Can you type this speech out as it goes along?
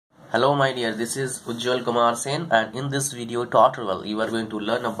Hello my dear, this is Ujjwal Kumar and in this video tutorial you are going to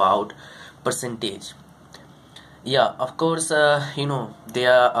learn about percentage. Yeah, of course,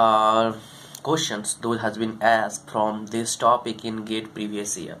 there are questions that has been asked from this topic in GATE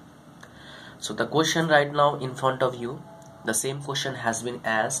previous year. So the question right now in front of you, the same question has been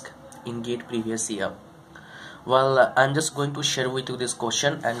asked in GATE previous year. Well, I'm just going to share with you this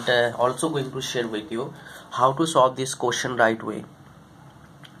question and also going to share with you how to solve this question right way.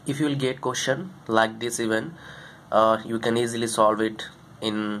 If you will get question like this even you can easily solve it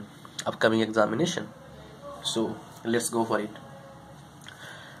in upcoming examination. So let's go for it.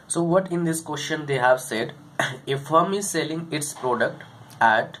 So what in this question they have said, a firm is selling its product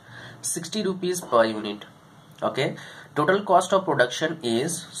at 60 rupees per unit. Okay, total cost of production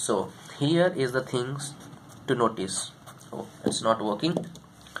is, so here is the things to notice. Oh, it's not working.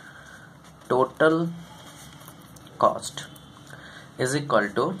 Total cost is equal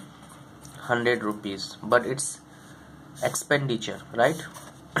to 100 rupees, but it's expenditure, right?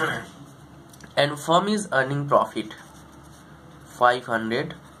 And firm is earning profit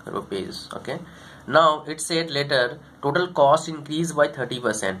 500 rupees. Okay, now it said later total cost increased by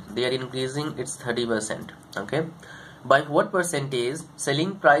 30%. They are increasing its 30%. Okay, by what percentage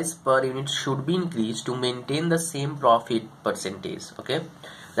selling price per unit should be increased to maintain the same profit percentage? Okay,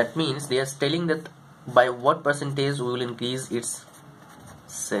 that means they are telling that by what percentage we will increase its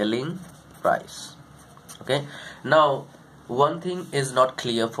selling price. Okay, now one thing is not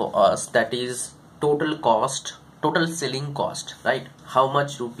clear for us, that is total cost, total selling cost, right? How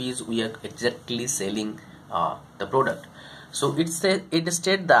much rupees we are exactly selling the product. So it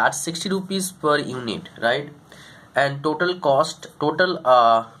stated that 60 rupees per unit, right? And total cost, total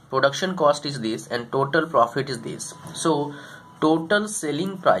production cost is this and total profit is this. So total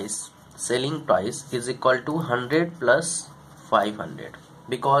selling price is equal to 100 plus 500,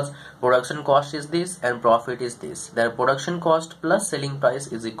 because production cost is this and profit is this. The production cost plus selling price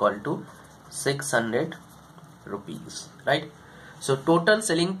is equal to 600 rupees, right? So total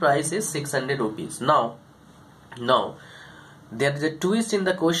selling price is 600 rupees. Now there is a twist in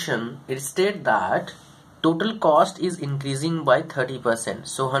the question. It states that total cost is increasing by 30%.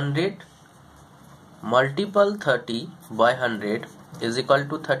 So 100 multiple 30 by 100 is equal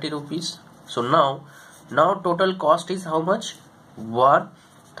to 30 rupees. So now total cost is how much?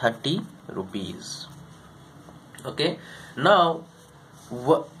 130 rupees. Okay, now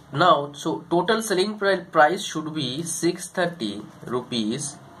so total selling price should be 630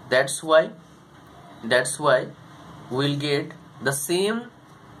 rupees. That's why we'll get the same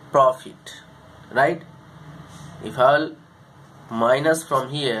profit, right? If I'll minus from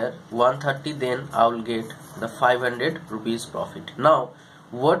here 130, then I will get the 500 rupees profit. Now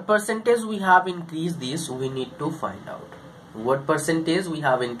what percentage we have increased this, we need to find out. What percentage we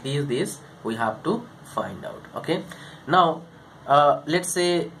have increased this, we have to find out. Okay, now let's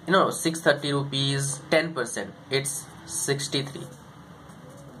say 630 rupees, 10%, it's 63.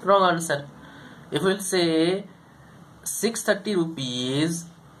 Wrong answer. If we'll say 630 rupees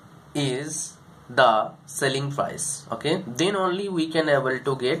is the selling price, okay, then only we can able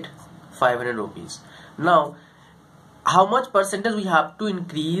to get 500 rupees. Now how much percentage we have to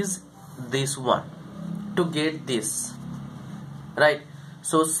increase this one to get this, right?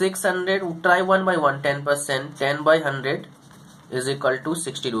 So 600, try 1 by 1, 10%, 10 by 100 is equal to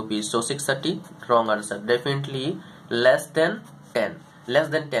 60 rupees. So 630, wrong answer. Definitely less than 10, less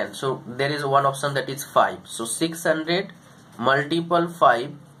than 10. So there is one option, that is 5. So 600 multiple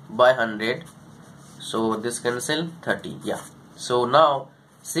 5 by 100, so this cancel 30. Yeah, so now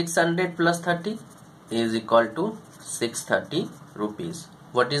 600 plus 30 is equal to 630 rupees.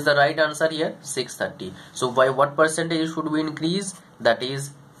 What is the right answer here? 630. So by what percentage should we increase? That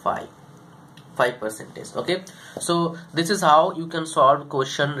is 5%. Okay, so this is how you can solve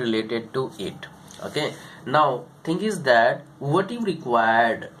question related to it. Okay, now thing is that what you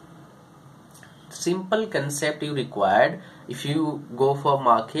required, simple concept you required. If you go for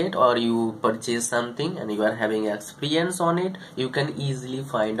market or you purchase something and you are having experience on it, you can easily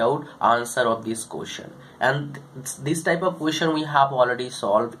find out answer of this question. And this type of question we have already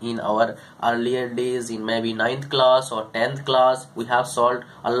solved in our earlier days, in maybe 9th class or 10th class. We have solved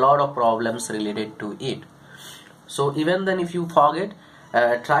a lot of problems related to it. So even then, if you forget,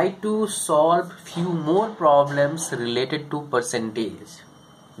 try to solve few more problems related to percentage.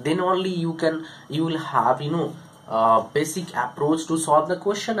 Then only you will have basic approach to solve the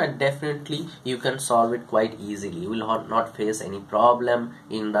question, and definitely you can solve it quite easily. You will not face any problem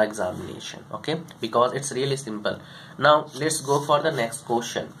in the examination. Okay, because it's really simple. Now let's go for the next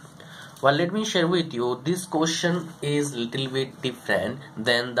question. Well, let me share with you, this question is little bit different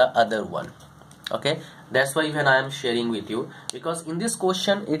than the other one. Okay, that's why even I am sharing with you, because in this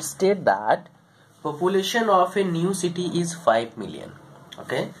question it states that population of a new city is 5 million.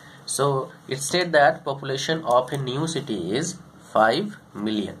 Okay, so it states that population of a new city is 5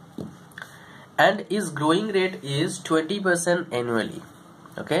 million and its growing rate is 20% annually.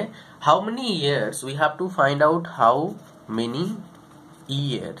 Okay, how many years we have to find out? How many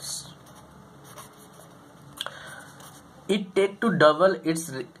years it take to double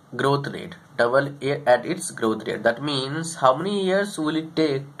its growth rate, at its growth rate? That means how many years will it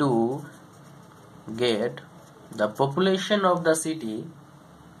take to get the population of the city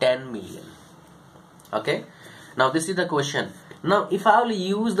 10 million? Okay, now this is the question. Now if I will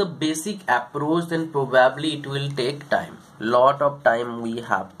use the basic approach, then probably it will take time, lot of time we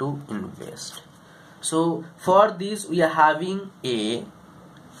have to invest. So for this we are having a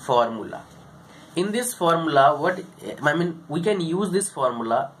formula. In this formula, we can use this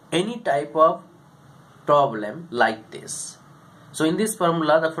formula any type of problem like this. So in this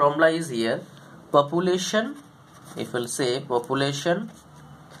formula, the formula is here, population, if we'll say population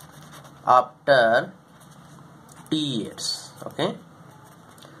after t years, okay,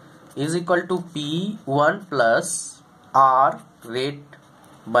 is equal to P1 plus R rate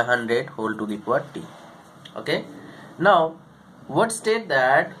by 100 whole to the power t. Okay, now what state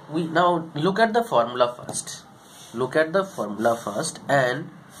that we now look at the formula first. Look at the formula first and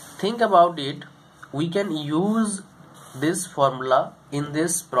think about it. We can use this formula in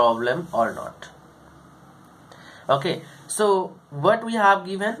this problem or not. Okay, so what we have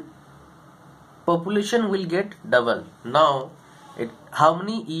given, population will get double. Now how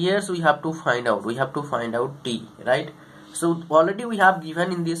many years we have to find out? We have to find out t, right? So already we have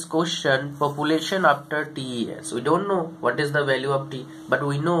given in this question population after t years. We don't know what is the value of t, but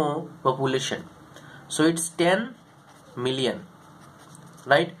we know population. So it's 10 million,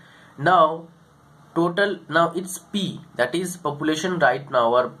 right? Now total, now it's p, that is population right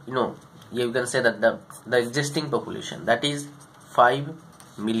now, or you can say that the existing population, that is 5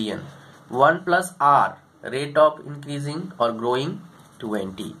 million. 1 plus r, rate of increasing or growing,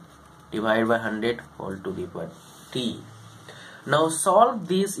 20, divided by 100 whole to the power t. Now solve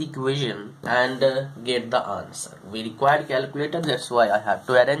this equation and get the answer. We require calculator, that's why I have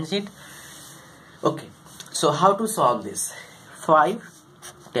to arrange it. Okay, so how to solve this? 5,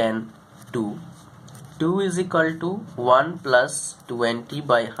 10, 2. 2 is equal to 1 plus 20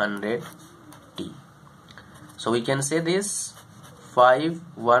 by 100 t. So we can say this 5,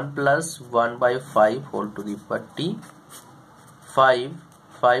 1 plus 1 by 5 whole to the power t. 5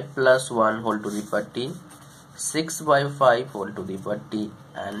 plus 1 whole to the power t. 6 by 5 whole to the power t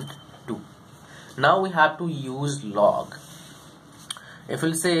and 2. Now we have to use log. If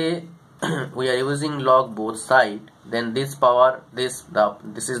we'll say we are using log both sides, then this power, this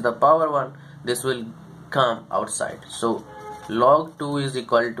is the power 1, this will come outside. So log 2 is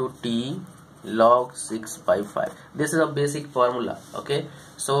equal to t log 6 by 5. This is a basic formula. Okay,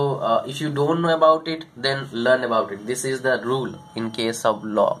 so if you don't know about it, then learn about it. This is the rule in case of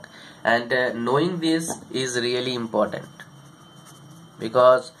log, and knowing this is really important,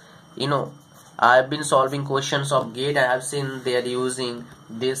 because I've been solving questions of GATE. I have seen they are using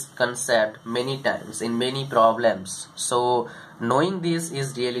this concept many times in many problems. So knowing this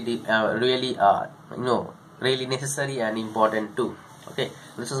is really really necessary and important too. Okay,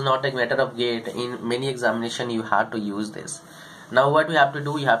 this is not a matter of GATE. In many examination you have to use this. Now what we have to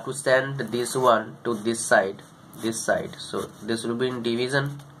do, we have to send this one to this side. So this will be in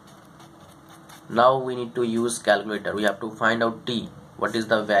division. Now we need to use calculator. We have to find out t. What is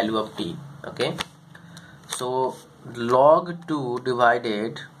the value of t? Okay, so log 2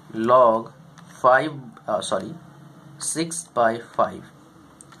 divided log 6 by 5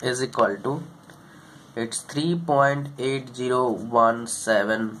 is equal to, it's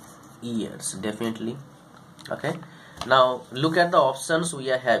 3.8017 years definitely. Okay, now look at the options we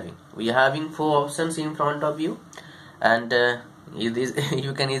are having. We are having 4 options in front of you, and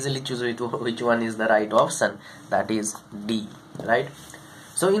you can easily choose which one is the right option, that is D, right?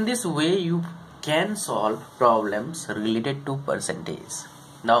 So in this way you can solve problems related to percentage.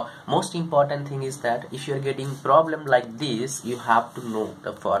 Now most important thing is that if you are getting problem like this, you have to know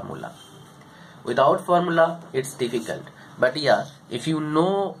the formula. Without formula it's difficult, but yeah, if you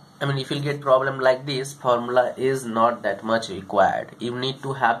know, if you get problem like this, formula is not that much required. You need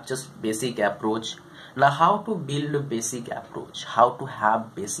to have just basic approach. Now how to build a basic approach, how to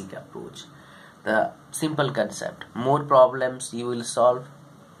have basic approach? The simple concept, more problems you will solve,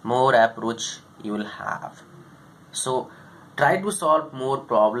 more approach you will have. So try to solve more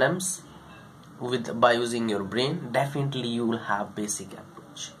problems by using your brain, definitely you will have basic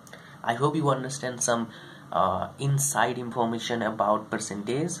approach. I hope you understand some inside information about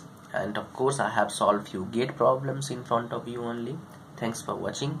percentage, and of course I have solved few gate problems in front of you only. Thanks for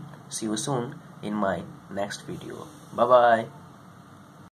watching. See you soon in my next video. Bye bye.